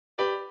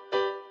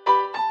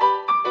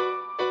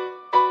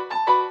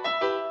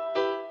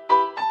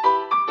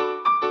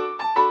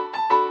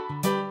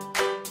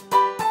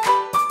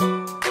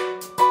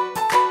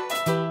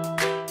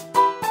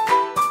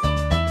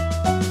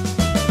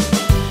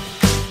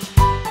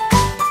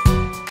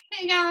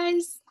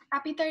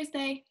Happy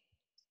Thursday.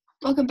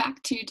 Welcome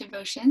back to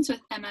Devotions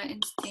with Emma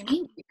and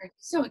Sammy. We are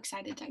so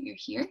excited that you're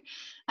here.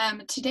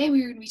 Today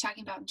we are going to be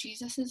talking about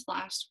Jesus'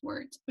 last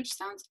words, which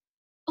sounds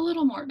a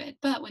little morbid,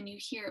 but when you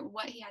hear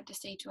what he had to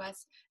say to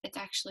us, it's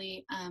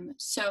actually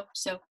so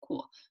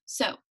cool.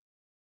 So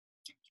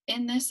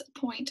in this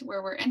point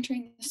where we're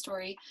entering the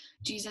story,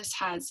 Jesus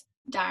has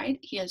died,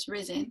 he has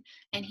risen,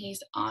 and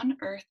he's on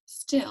earth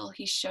still.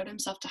 He showed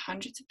himself to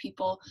hundreds of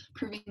people,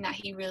 proving that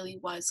he really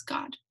was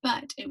God.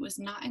 But it was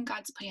not in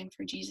God's plan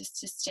for Jesus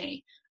to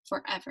stay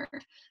forever.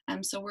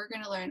 So we're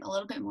going to learn a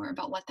little bit more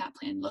about what that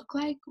plan looked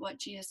like, what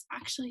Jesus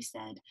actually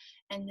said,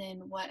 and then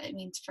what it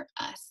means for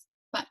us.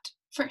 But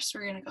first,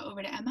 we're going to go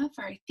over to Emma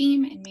for our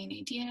theme and main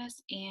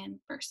ideas and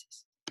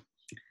verses.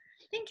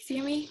 Thanks,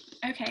 Sammy.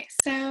 Okay,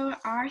 so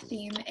our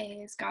theme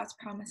is God's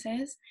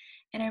promises,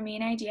 and our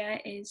main idea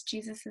is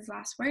Jesus'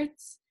 last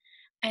words.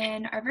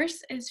 And our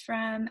verse is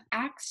from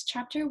Acts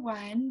chapter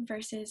 1,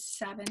 verses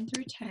 7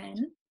 through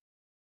 10.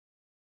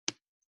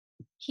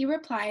 He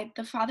replied,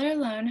 "The Father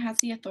alone has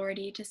the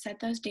authority to set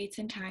those dates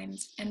and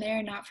times, and they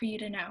are not for you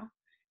to know.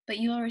 But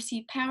you will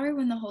receive power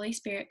when the Holy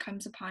Spirit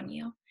comes upon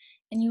you,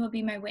 and you will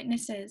be my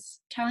witnesses,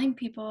 telling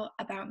people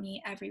about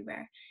me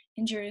everywhere,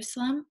 in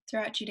Jerusalem,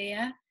 throughout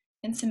Judea,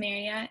 in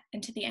Samaria,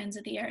 and to the ends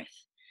of the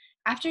earth."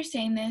 After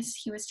saying this,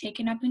 he was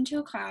taken up into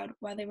a cloud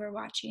while they were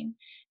watching,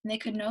 and they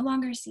could no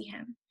longer see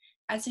him.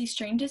 As they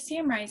strained to see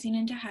him rising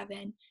into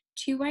heaven,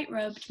 two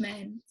white-robed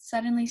men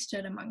suddenly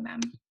stood among them.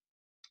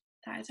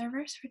 That is our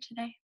verse for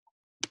today.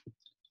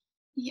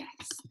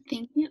 Yes,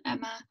 thank you,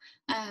 Emma.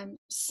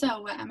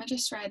 So what Emma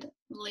just read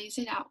lays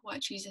it out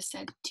what Jesus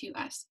said to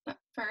us. But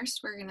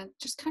first, we're going to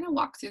just kind of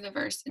walk through the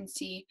verse and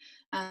see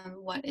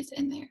what is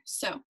in there.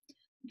 So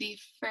the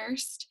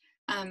first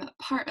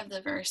part of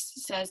the verse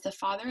says, "The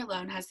Father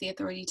alone has the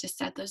authority to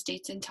set those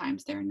dates and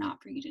times. They're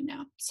not for you to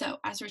know."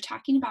 So as we're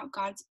talking about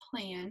God's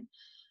plan,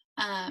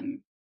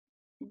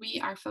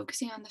 we are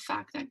focusing on the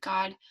fact that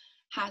God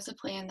has a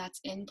plan that's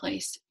in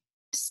place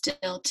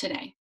still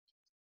today.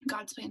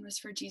 God's plan was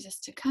for Jesus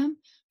to come,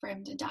 for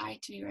him to die,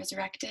 to be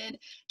resurrected,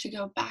 to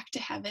go back to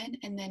heaven,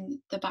 and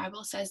then the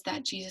Bible says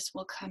that Jesus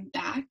will come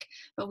back,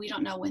 but we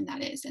don't know when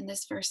that is. And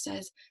this verse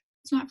says,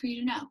 it's not for you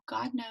to know.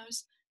 God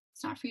knows.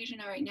 It's not for you to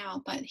know right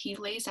now, but he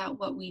lays out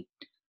what we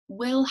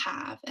will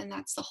have, and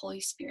that's the Holy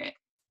Spirit,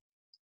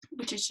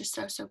 which is just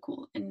so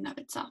cool in and of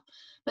itself.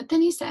 But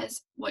then he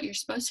says what you're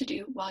supposed to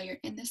do while you're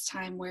in this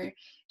time where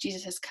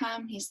Jesus has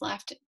come, he's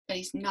left, but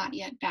he's not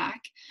yet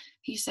back.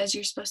 He says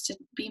you're supposed to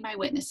be my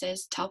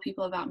witnesses, tell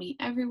people about me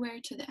everywhere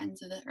to the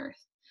ends of the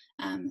earth.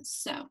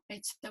 So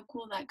it's so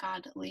cool that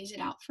God lays it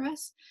out for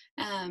us,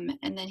 and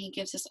then he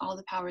gives us all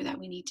the power that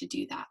we need to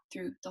do that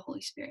through the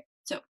Holy Spirit.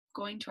 So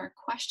going to our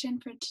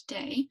question for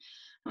today,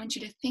 I want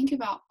you to think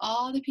about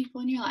all the people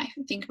in your life,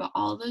 think about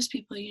all those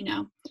people you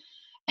know,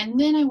 and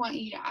then I want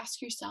you to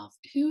ask yourself,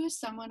 who is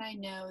someone I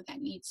know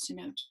that needs to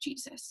know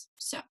Jesus?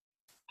 So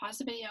pause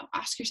the video,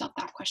 ask yourself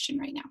that question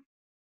right now.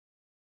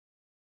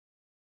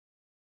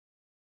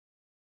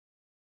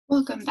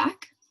 Welcome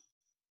back.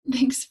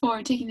 Thanks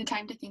for taking the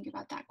time to think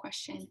about that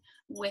question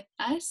with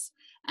us.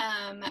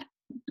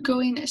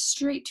 Going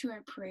straight to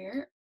our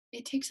prayer,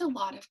 it takes a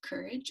lot of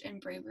courage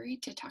and bravery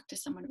to talk to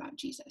someone about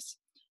Jesus.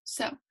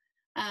 So,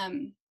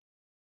 hi,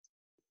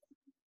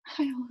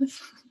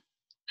 Olive.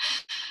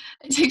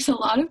 It takes a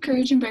lot of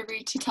courage and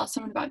bravery to tell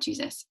someone about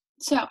Jesus.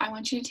 So I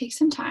want you to take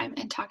some time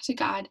and talk to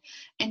God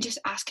and just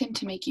ask him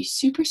to make you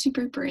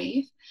super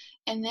brave,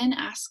 and then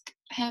ask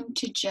him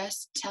to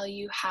just tell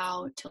you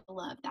how to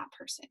love that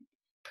person.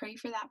 Pray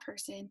for that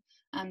person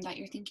that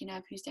you're thinking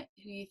of, who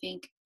you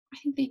think, I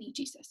think they need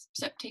Jesus.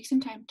 So take some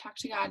time, talk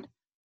to God,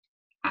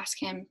 ask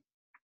him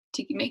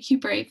to make you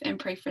brave, and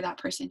pray for that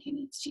person who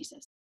needs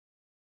Jesus.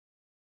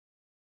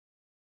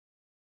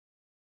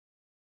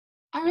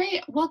 All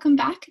right, welcome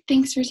back.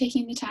 Thanks for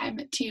taking the time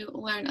to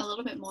learn a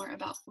little bit more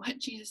about what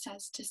Jesus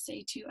has to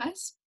say to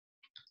us.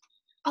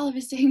 Olive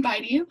is saying bye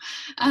to you.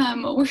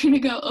 We're going to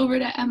go over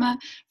to Emma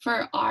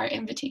for our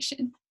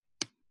invitation.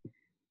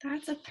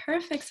 That's a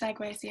perfect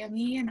segue,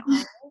 Sammy and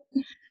Olive.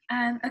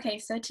 Okay,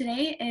 so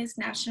today is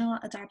National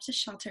Adopt a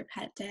Shelter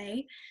Pet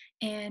Day,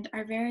 and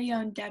our very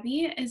own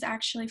Debbie is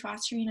actually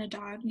fostering a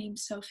dog named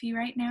Sophie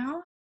right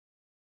now.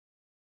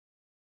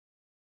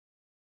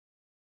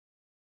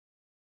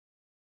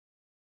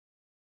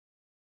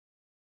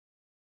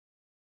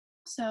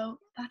 So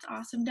that's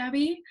awesome,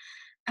 Debbie.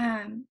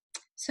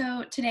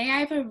 So today I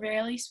have a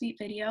really sweet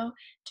video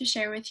to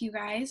share with you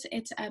guys.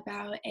 It's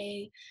about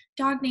a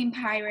dog named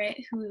Pirate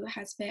who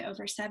has spent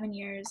over 7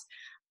 years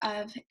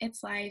of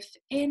its life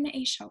in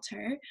a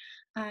shelter.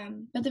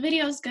 But the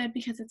video is good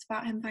because it's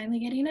about him finally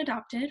getting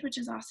adopted, which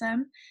is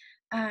awesome.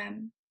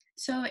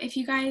 So if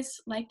you guys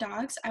like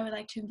dogs, I would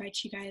like to invite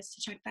you guys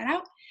to check that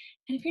out.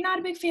 And if you're not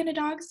a big fan of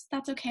dogs,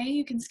 that's okay.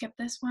 You can skip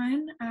this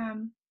one.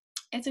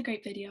 It's a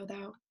great video,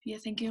 though. I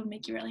think it'll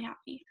make you really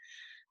happy.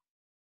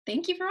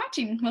 Thank you for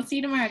watching. We'll see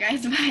you tomorrow,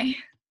 guys. Bye.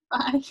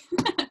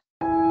 Bye.